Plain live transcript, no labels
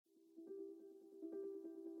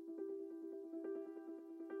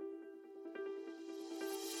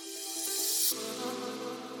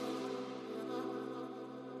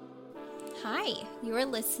Hi, you're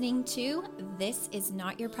listening to This Is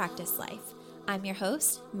Not Your Practice Life. I'm your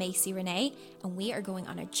host, Macy Renee, and we are going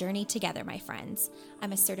on a journey together, my friends.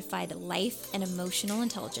 I'm a certified life and emotional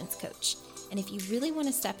intelligence coach. And if you really want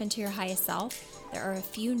to step into your highest self, there are a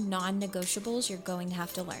few non-negotiables you're going to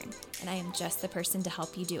have to learn, and I am just the person to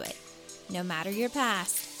help you do it. No matter your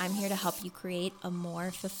past, I'm here to help you create a more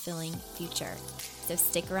fulfilling future. So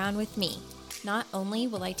stick around with me. Not only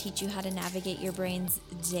will I teach you how to navigate your brain's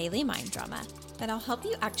daily mind drama, but I'll help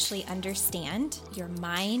you actually understand your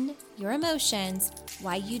mind, your emotions,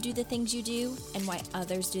 why you do the things you do, and why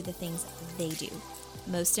others do the things they do.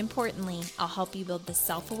 Most importantly, I'll help you build the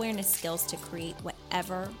self-awareness skills to create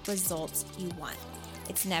whatever results you want.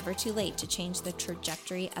 It's never too late to change the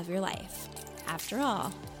trajectory of your life. After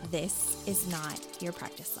all, this is not your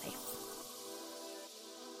practice life.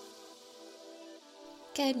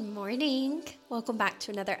 Good morning. Welcome back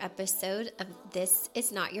to another episode of This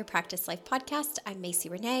Is Not Your Practice Life podcast. I'm Macy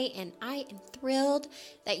Renee, and I am thrilled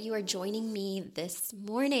that you are joining me this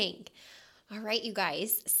morning. All right, you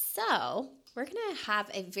guys. So we're going to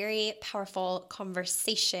have a very powerful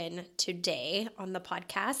conversation today on the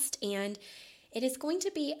podcast, and it is going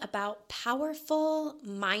to be about powerful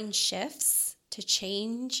mind shifts to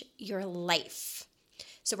change your life.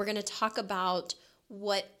 So we're going to talk about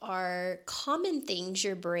what are common things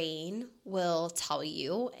your brain will tell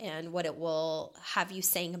you and what it will have you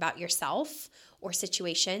saying about yourself or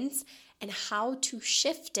situations, and how to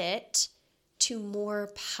shift it to more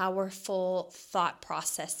powerful thought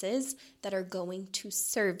processes that are going to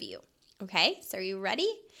serve you. Okay, so are you ready?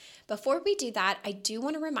 Before we do that, I do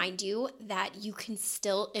want to remind you that you can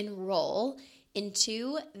still enroll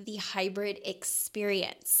into the hybrid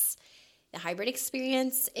experience. The hybrid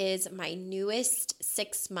experience is my newest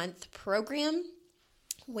 6-month program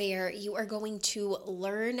where you are going to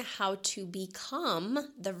learn how to become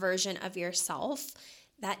the version of yourself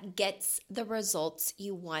that gets the results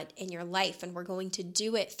you want in your life. And we're going to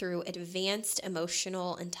do it through advanced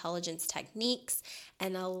emotional intelligence techniques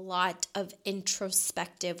and a lot of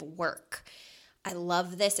introspective work. I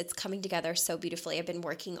love this. It's coming together so beautifully. I've been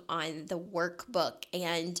working on the workbook,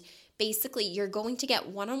 and basically you're going to get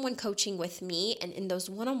one-on-one coaching with me, and in those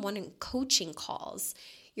one-on-one coaching calls,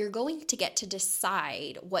 you're going to get to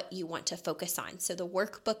decide what you want to focus on. So the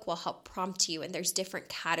workbook will help prompt you, and there's different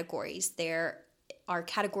categories. There are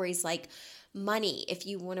categories like money, if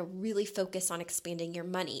you want to really focus on expanding your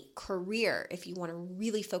money; career, if you want to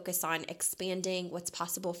really focus on expanding what's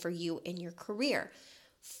possible for you in your career;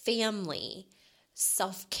 family;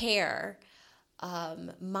 self-care;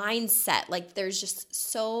 mindset. Like, there's just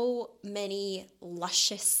so many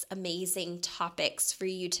luscious, amazing topics for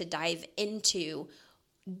you to dive into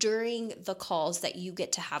during the calls that you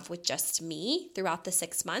get to have with just me throughout the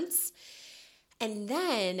 6 months. And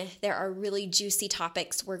then there are really juicy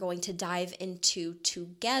topics we're going to dive into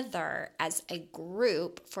together as a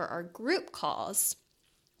group for our group calls,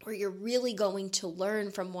 where you're really going to learn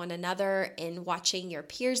from one another in watching your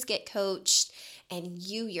peers get coached and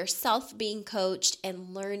you yourself being coached and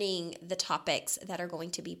learning the topics that are going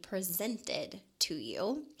to be presented to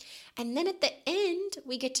you. And then at the end,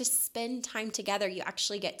 we get to spend time together. You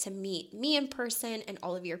actually get to meet me in person and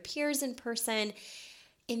all of your peers in person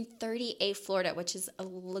in 30A, Florida, which is a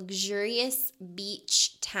luxurious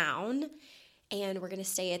beach town. And we're going to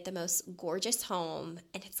stay at the most gorgeous home,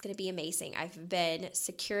 and it's going to be amazing. I've been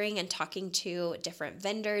securing and talking to different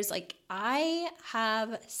vendors. Like, I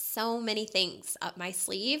have so many things up my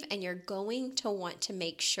sleeve, and you're going to want to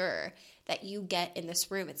make sure that you get in this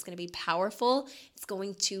room. It's going to be powerful. It's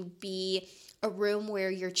going to be a room where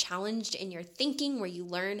you're challenged in your thinking, where you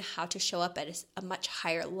learn how to show up at a much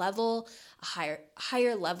higher level, a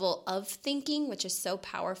higher level of thinking, which is so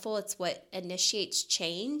powerful. It's what initiates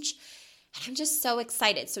change. And I'm just so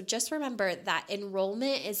excited. So just remember that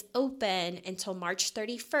enrollment is open until March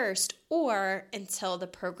 31st or until the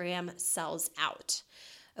program sells out.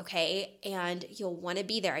 Okay, and you'll want to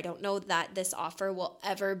be there. I don't know that this offer will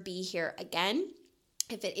ever be here again.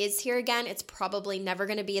 If it is here again, it's probably never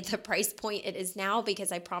going to be at the price point it is now,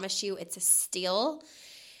 because I promise you it's a steal.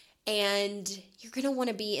 And you're going to want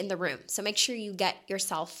to be in the room. So make sure you get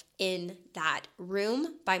yourself in that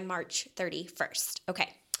room by March 31st. Okay.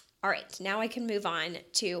 All right, now I can move on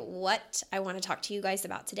to what I want to talk to you guys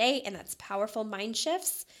about today, and that's powerful mind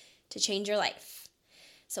shifts to change your life.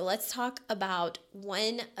 So let's talk about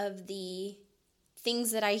one of the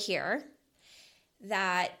things that I hear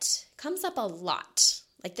that comes up a lot.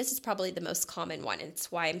 Like, this is probably the most common one, and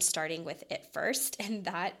it's why I'm starting with it first, and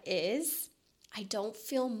that is, I don't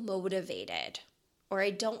feel motivated, or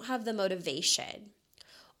I don't have the motivation,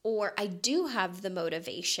 or I do have the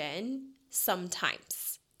motivation,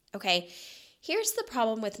 sometimes. Okay, here's the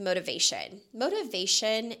problem with motivation.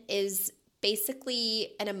 Motivation is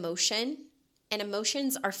basically an emotion, and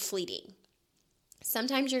emotions are fleeting.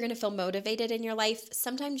 Sometimes you're going to feel motivated in your life,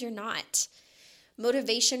 sometimes you're not.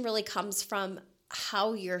 Motivation really comes from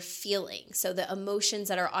how you're feeling. So the emotions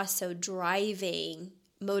that are also driving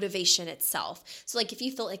motivation itself. So like if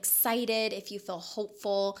you feel excited, if you feel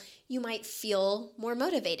hopeful, you might feel more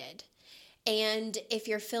motivated. And if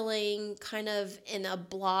you're feeling kind of in a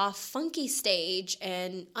blah, funky stage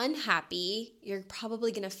and unhappy, you're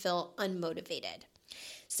probably going to feel unmotivated.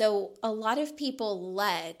 So a lot of people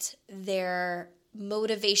let their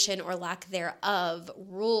motivation or lack thereof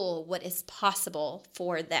rule what is possible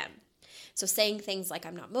for them. So saying things like,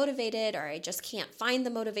 I'm not motivated, or I just can't find the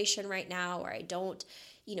motivation right now, or I don't,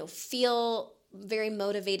 feel very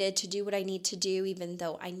motivated to do what I need to do, even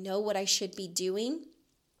though I know what I should be doing.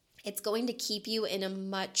 It's going to keep you in a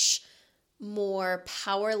much more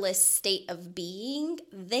powerless state of being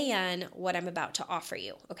than what I'm about to offer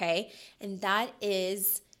you, okay? And that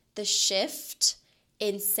is the shift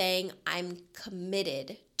in saying I'm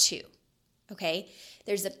committed to, okay?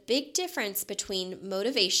 There's a big difference between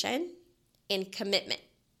motivation and commitment.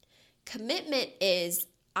 Commitment is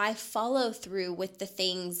I follow through with the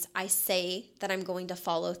things I say that I'm going to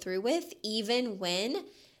follow through with, even when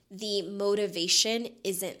the motivation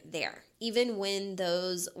isn't there, even when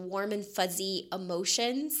those warm and fuzzy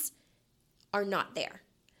emotions are not there,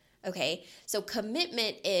 okay? So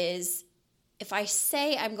commitment is if I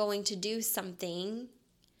say I'm going to do something,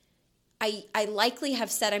 I likely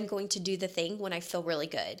have said I'm going to do the thing when I feel really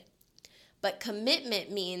good. But commitment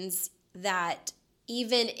means that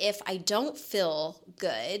even if I don't feel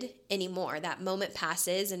good anymore, that moment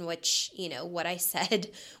passes in which, what I said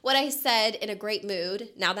in a great mood,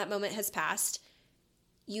 now that moment has passed,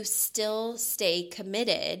 you still stay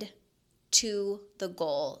committed to the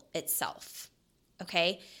goal itself,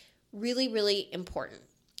 okay? Really, really important.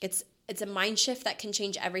 It's a mind shift that can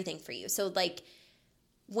change everything for you. So like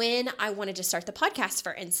when I wanted to start the podcast,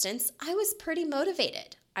 for instance, I was pretty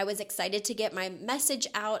motivated. I was excited to get my message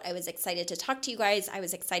out. I was excited to talk to you guys. I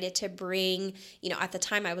was excited to bring, at the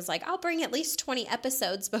time I was like, I'll bring at least 20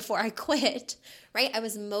 episodes before I quit, right? I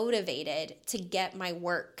was motivated to get my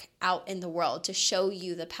work out in the world, to show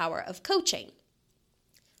you the power of coaching.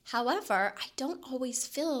 However, I don't always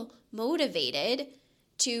feel motivated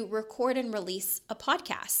to record and release a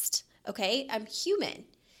podcast, okay? I'm human.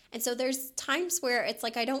 And so there's times where it's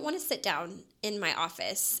like I don't want to sit down in my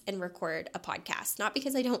office and record a podcast, not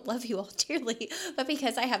because I don't love you all dearly, but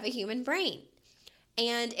because I have a human brain.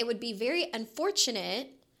 And it would be very unfortunate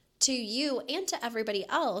to you and to everybody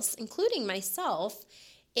else, including myself,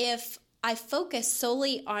 if I focus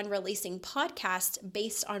solely on releasing podcasts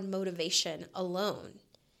based on motivation alone.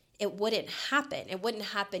 It wouldn't happen. It wouldn't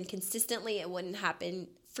happen consistently. It wouldn't happen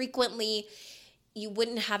frequently. You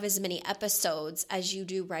wouldn't have as many episodes as you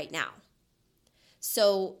do right now.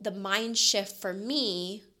 So the mind shift for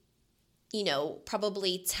me,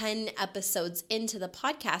 probably 10 episodes into the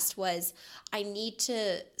podcast was I need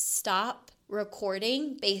to stop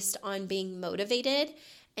recording based on being motivated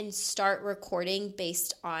and start recording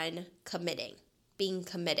based on being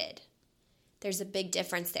committed. There's a big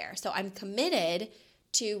difference there. So I'm committed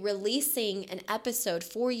to releasing an episode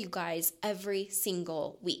for you guys every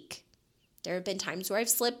single week. There have been times where I've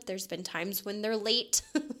slipped. There's been times when they're late.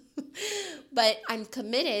 But I'm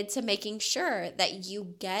committed to making sure that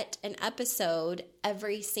you get an episode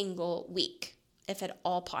every single week, if at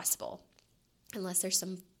all possible, unless there's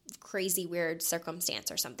some crazy weird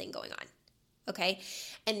circumstance or something going on, okay?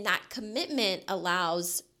 And that commitment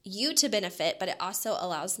allows you to benefit, but it also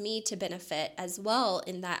allows me to benefit as well,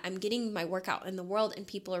 in that I'm getting my work out in the world and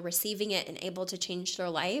people are receiving it and able to change their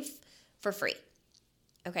life for free.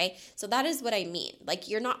 Okay, so that is what I mean. Like,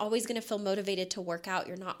 you're not always going to feel motivated to work out.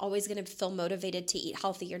 You're not always going to feel motivated to eat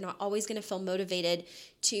healthy. You're not always going to feel motivated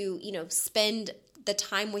to, spend the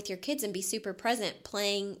time with your kids and be super present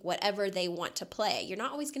playing whatever they want to play. You're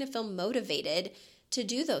not always going to feel motivated to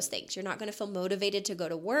do those things. You're not going to feel motivated to go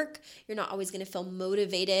to work. You're not always going to feel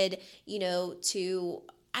motivated, to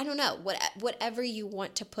whatever you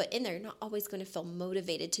want to put in there. You're not always going to feel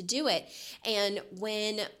motivated to do it. And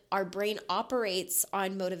when our brain operates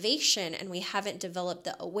on motivation and we haven't developed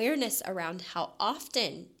the awareness around how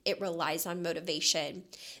often it relies on motivation,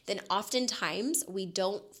 then oftentimes we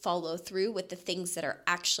don't follow through with the things that are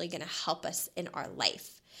actually going to help us in our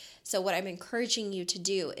life. So what I'm encouraging you to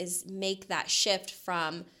do is make that shift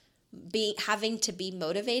from having to be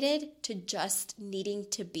motivated to just needing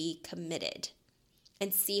to be committed.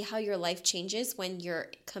 And see how your life changes when you're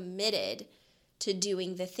committed to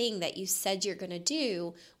doing the thing that you said you're going to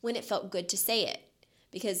do when it felt good to say it.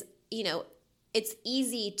 Because, it's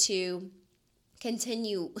easy to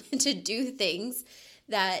continue to do things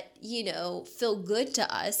that, feel good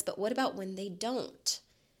to us, but what about when they don't?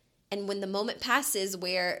 And when the moment passes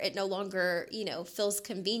where it no longer, feels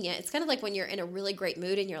convenient, it's kind of like when you're in a really great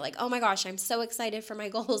mood and you're like, oh my gosh, I'm so excited for my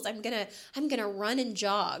goals. I'm going to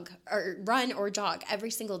run or jog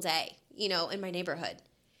every single day, in my neighborhood.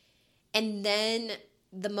 And then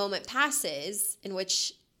the moment passes in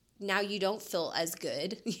which now you don't feel as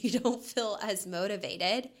good. You don't feel as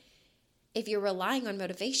motivated. If you're relying on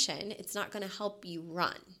motivation, it's not going to help you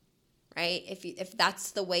run. Right? If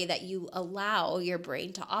that's the way that you allow your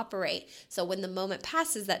brain to operate. So when the moment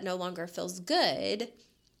passes that no longer feels good,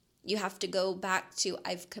 you have to go back to,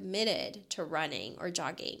 I've committed to running or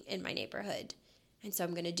jogging in my neighborhood. And so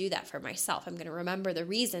I'm going to do that for myself. I'm going to remember the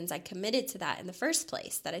reasons I committed to that in the first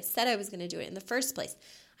place, that I said I was going to do it in the first place.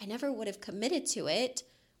 I never would have committed to it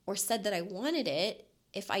or said that I wanted it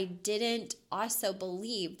if I didn't also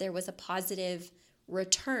believe there was a positive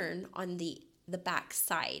return on the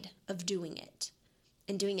backside of doing it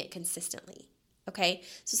and doing it consistently. Okay.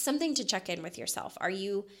 So something to check in with yourself. Are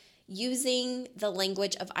you using the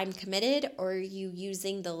language of I'm committed, or are you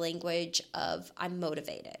using the language of I'm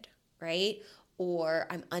motivated, right? Or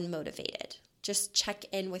I'm unmotivated? Just check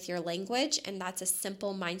in with your language, and that's a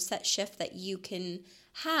simple mindset shift that you can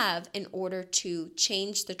have in order to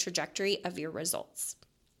change the trajectory of your results.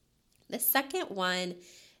 The second one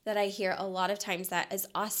that I hear a lot of times that is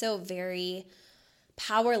also very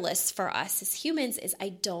powerless for us as humans is I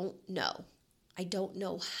don't know. I don't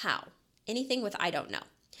know how. Anything with I don't know.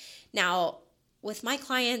 Now, with my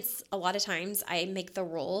clients, a lot of times I make the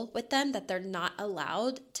rule with them that they're not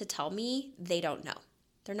allowed to tell me they don't know.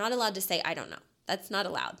 They're not allowed to say I don't know. That's not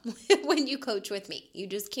allowed when you coach with me. You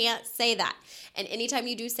just can't say that. And anytime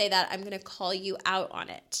you do say that, I'm going to call you out on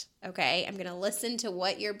it. Okay? I'm going to listen to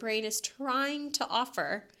what your brain is trying to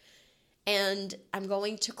offer, and I'm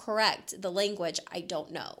going to correct the language I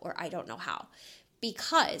don't know or I don't know how.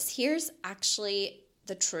 Because here's actually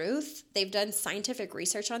the truth. They've done scientific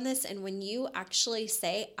research on this, and when you actually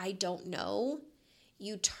say I don't know,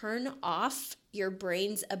 you turn off your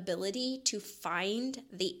brain's ability to find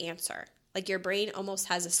the answer. Like your brain almost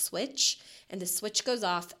has a switch, and the switch goes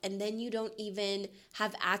off, and then you don't even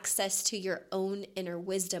have access to your own inner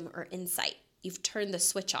wisdom or insight. You've turned the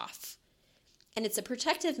switch off. And it's a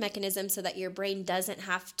protective mechanism so that your brain doesn't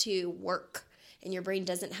have to work, and your brain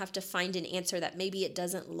doesn't have to find an answer that maybe it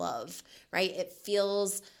doesn't love, right? It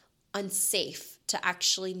feels unsafe to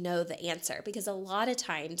actually know the answer, because a lot of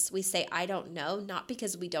times we say, I don't know, not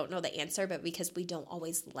because we don't know the answer, but because we don't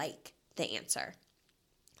always like the answer.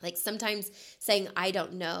 Like sometimes saying I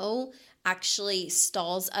don't know actually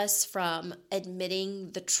stalls us from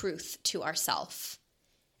admitting the truth to ourselves.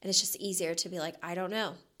 And it's just easier to be like, I don't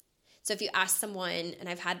know. So if you ask someone, and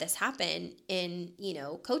I've had this happen in,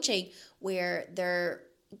 coaching, where they're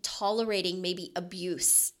tolerating maybe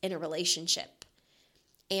abuse in a relationship,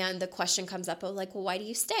 and the question comes up of like, well, why do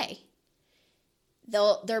you stay?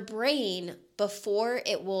 Their brain, before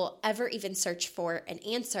it will ever even search for an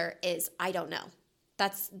answer, is I don't know.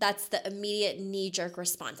 That's the immediate knee-jerk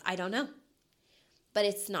response. I don't know. But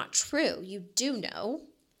it's not true. You do know.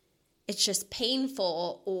 It's just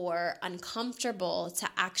painful or uncomfortable to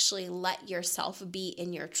actually let yourself be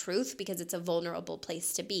in your truth, because it's a vulnerable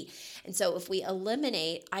place to be. And so if we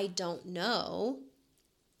eliminate I don't know,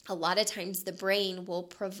 a lot of times the brain will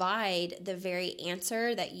provide the very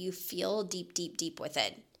answer that you feel deep, deep, deep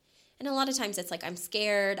within. And a lot of times it's like, I'm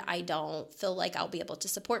scared, I don't feel like I'll be able to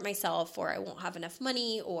support myself, or I won't have enough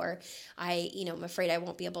money, or I'm afraid I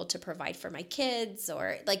won't be able to provide for my kids,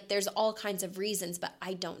 or like there's all kinds of reasons, but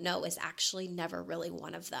I don't know is actually never really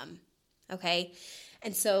one of them. Okay?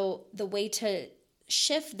 And so the way to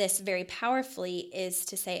shift this very powerfully is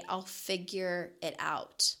to say, I'll figure it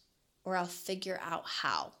out, or I'll figure out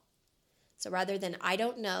how. So rather than I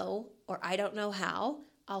don't know or I don't know how,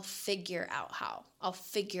 I'll figure out how. I'll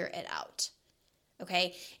figure it out.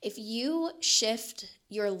 Okay? If you shift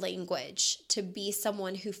your language to be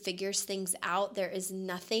someone who figures things out, there is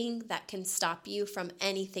nothing that can stop you from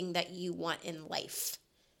anything that you want in life.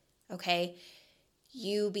 Okay?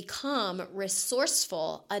 You become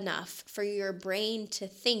resourceful enough for your brain to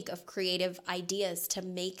think of creative ideas to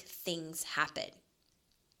make things happen.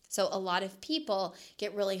 So a lot of people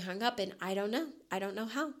get really hung up in, I don't know. I don't know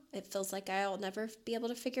how. It feels like I'll never be able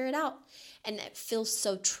to figure it out. And it feels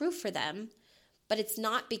so true for them, but it's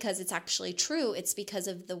not because it's actually true. It's because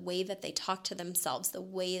of the way that they talk to themselves, the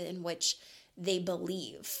way in which they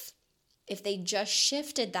believe if they just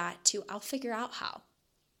shifted that to, I'll figure out how.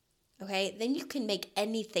 Okay, then you can make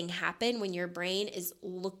anything happen when your brain is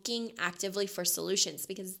looking actively for solutions,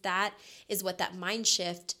 because that is what that mind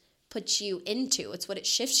shift puts you into. It's what it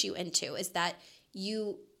shifts you into, is that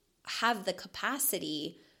you have the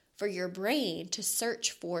capacity for your brain to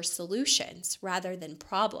search for solutions rather than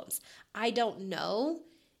problems. I don't know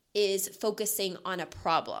is focusing on a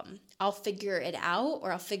problem. I'll figure it out,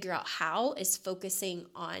 or I'll figure out how, is focusing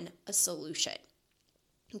on a solution.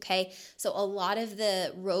 Okay, so a lot of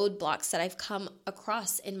the roadblocks that I've come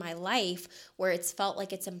across in my life where it's felt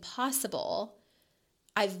like it's impossible,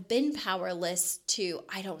 I've been powerless to,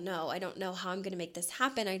 I don't know how I'm going to make this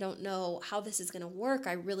happen. I don't know how this is going to work.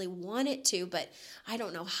 I really want it to, but I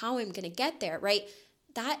don't know how I'm going to get there, right?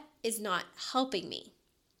 That is not helping me.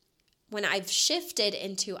 When I've shifted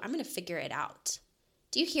into, I'm going to figure it out.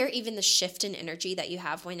 Do you hear even the shift in energy that you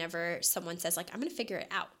have whenever someone says, like, I'm going to figure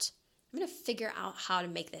it out? I'm going to figure out how to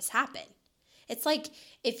make this happen. It's like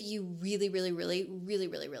if you really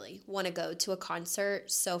want to go to a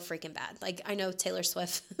concert so freaking bad. Like, I know Taylor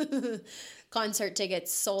Swift concert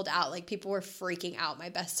tickets sold out. Like, people were freaking out. My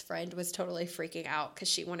best friend was totally freaking out because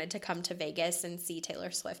she wanted to come to Vegas and see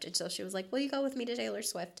Taylor Swift. And so she was like, will you go with me to Taylor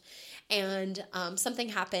Swift? And something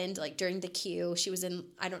happened like during the queue. She was in,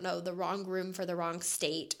 I don't know, the wrong room for the wrong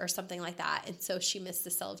state or something like that. And so she missed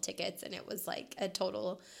the sale of tickets, and it was like a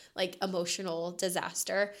total like emotional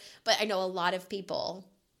disaster. But I know a lot of people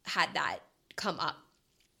had that come up.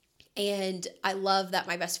 And I love that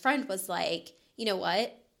my best friend was like, you know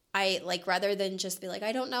what? I like, rather than just be like,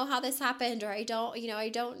 I don't know how this happened, or I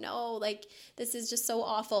don't know, like, this is just so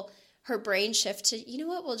awful. Her brain shift to, you know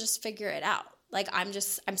what? We'll just figure it out. Like, I'm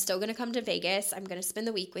still going to come to Vegas. I'm going to spend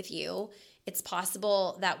the week with you. It's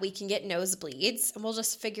possible that we can get nosebleeds, and we'll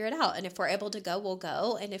just figure it out. And if we're able to go, we'll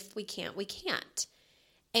go. And if we can't, we can't.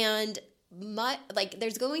 And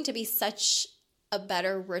there's going to be such a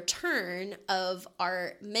better return of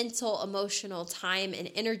our mental, emotional time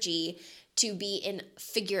and energy to be in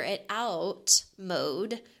figure it out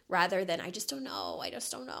mode rather than I just don't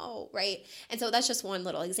know, right? And so that's just one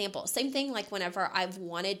little example. Same thing like whenever I've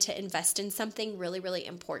wanted to invest in something really, really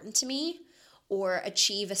important to me or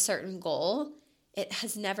achieve a certain goal, it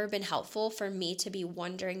has never been helpful for me to be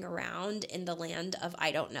wandering around in the land of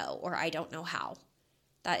I don't know or I don't know how.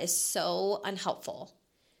 That is so unhelpful.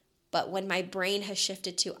 But when my brain has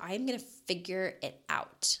shifted to, I'm going to figure it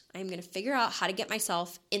out. I'm going to figure out how to get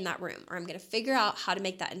myself in that room, or I'm going to figure out how to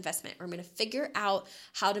make that investment, or I'm going to figure out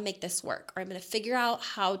how to make this work, or I'm going to figure out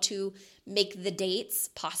how to make the dates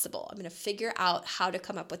possible. I'm going to figure out how to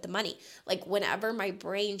come up with the money. Like whenever my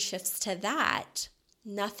brain shifts to that,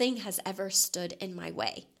 nothing has ever stood in my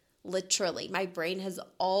way. Literally, my brain has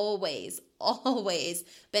always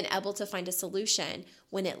been able to find a solution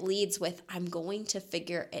when it leads with, I'm going to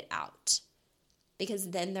figure it out.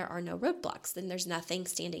 Because then there are no roadblocks. Then there's nothing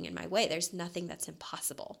standing in my way. There's nothing that's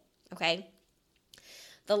impossible. Okay?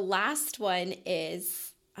 The last one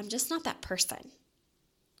is, I'm just not that person.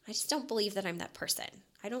 I just don't believe that I'm that person.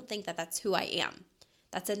 I don't think that that's who I am.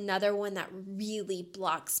 That's another one that really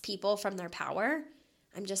blocks people from their power.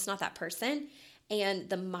 I'm just not that person. And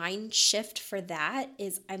the mind shift for that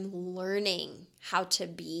is I'm learning how to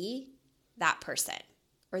be that person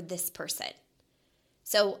or this person.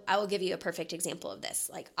 So I will give you a perfect example of this.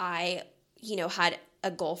 Like I, had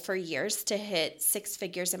a goal for years to hit 6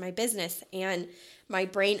 figures in my business. And my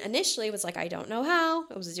brain initially was like, I don't know how.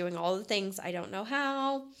 I was doing all the things. I don't know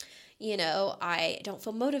how. I don't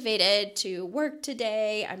feel motivated to work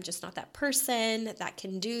today. I'm just not that person that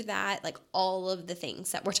can do that. Like all of the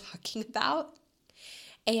things that we're talking about.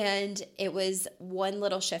 And it was one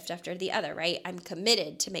little shift after the other, right? I'm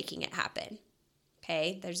committed to making it happen.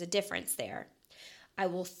 Okay, there's a difference there. I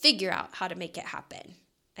will figure out how to make it happen.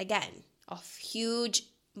 Again, a huge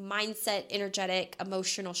mindset, energetic,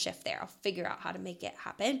 emotional shift there. I'll figure out how to make it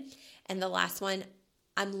happen. And the last one,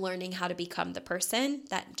 I'm learning how to become the person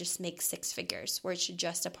that just makes 6 figures, where it's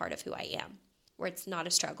just a part of who I am, where it's not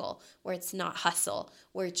a struggle, where it's not hustle,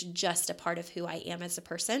 where it's just a part of who I am as a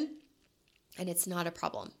person. And it's not a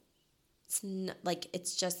problem. It's not, like,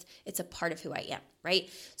 it's a part of who I am, right?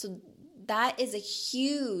 So that is a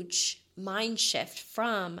huge mind shift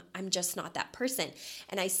from I'm just not that person.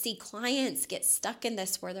 And I see clients get stuck in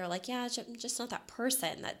this where they're like, yeah, I'm just not that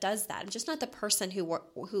person that does that. I'm just not the person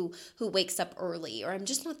who wakes up early, or I'm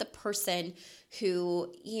just not the person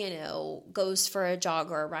who, goes for a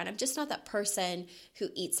jog or a run. I'm just not that person who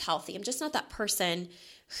eats healthy. I'm just not that person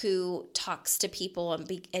who talks to people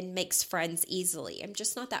and makes friends easily. I'm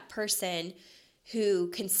just not that person who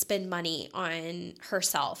can spend money on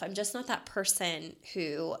herself. I'm just not that person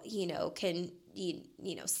who, can,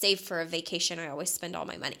 save for a vacation. I always spend all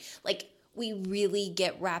my money. Like, we really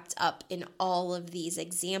get wrapped up in all of these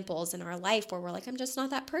examples in our life where we're like, I'm just not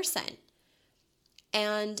that person.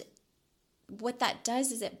 And what that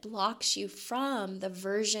does is it blocks you from the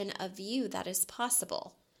version of you that is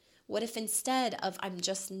possible. What if instead of I'm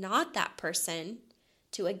just not that person,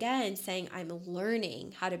 to again saying I'm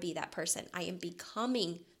learning how to be that person, I am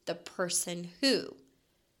becoming the person who,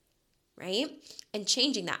 right? And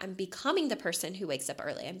changing that. I'm becoming the person who wakes up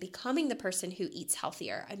early. I'm becoming the person who eats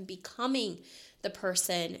healthier. I'm becoming the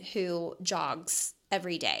person who jogs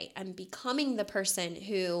every day. I'm becoming the person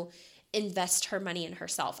who invests her money in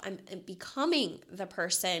herself. I'm becoming the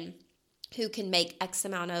person who can make X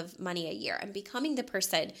amount of money a year. I'm becoming the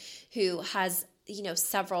person who has,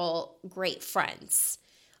 several great friends.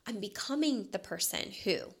 I'm becoming the person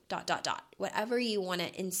who, ... whatever you want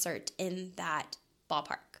to insert in that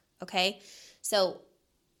ballpark, okay? So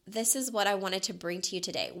this is what I wanted to bring to you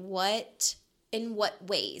today. In what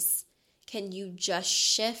ways can you just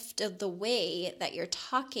shift the way that you're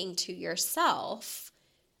talking to yourself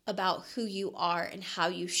about who you are and how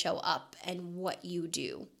you show up and what you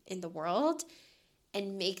do in the world,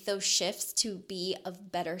 and make those shifts to be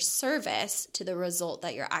of better service to the result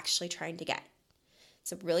that you're actually trying to get?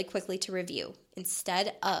 So really quickly to review,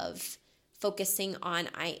 instead of focusing on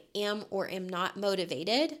I am or am not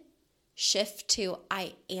motivated, shift to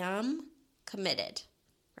I am committed,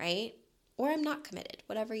 right? Or I'm not committed,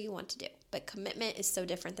 whatever you want to do. But commitment is so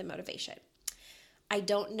different than motivation. I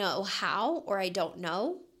don't know how, or I don't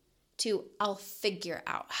know, to I'll figure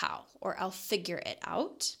out how, or I'll figure it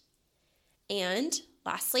out. And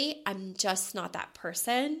lastly, I'm just not that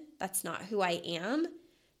person. That's not who I am.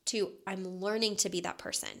 To I'm learning to be that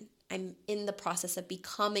person. I'm in the process of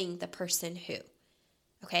becoming the person who.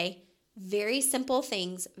 Okay? Very simple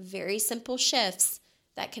things, very simple shifts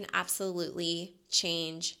that can absolutely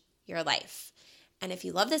change your life. And if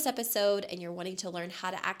you love this episode and you're wanting to learn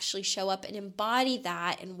how to actually show up and embody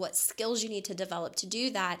that and what skills you need to develop to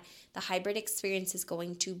do that, the hybrid experience is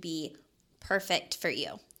going to be perfect for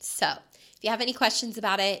you. So if you have any questions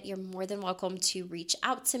about it, you're more than welcome to reach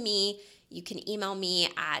out to me. You can email me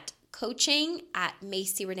at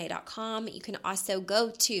coaching@MacyRenee.com. You can also go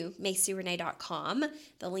to MacyRenee.com.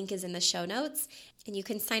 The link is in the show notes. And you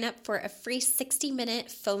can sign up for a free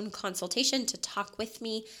 60-minute phone consultation to talk with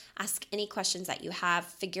me, ask any questions that you have,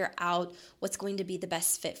 figure out what's going to be the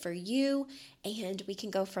best fit for you, and we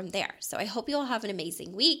can go from there. So I hope you all have an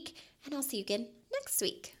amazing week, and I'll see you again next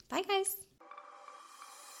week. Bye, guys.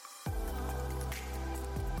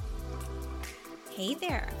 Hey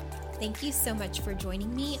there. Thank you so much for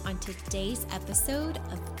joining me on today's episode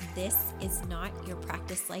of This Is Not Your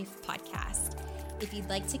Practice Life podcast. If you'd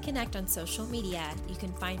like to connect on social media, you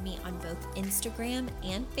can find me on both Instagram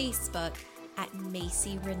and Facebook at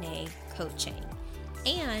Macy Renee Coaching.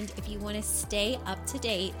 And if you want to stay up to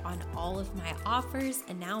date on all of my offers,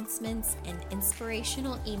 announcements, and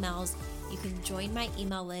inspirational emails, you can join my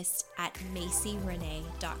email list at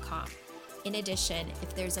MacyRenee.com. In addition,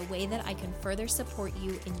 if there's a way that I can further support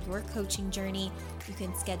you in your coaching journey, you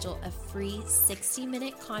can schedule a free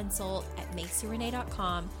 60-minute consult at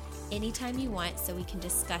MacyRenee.com anytime you want so we can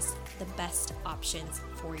discuss the best options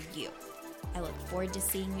for you. I look forward to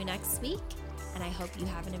seeing you next week, and I hope you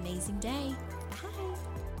have an amazing day. Bye.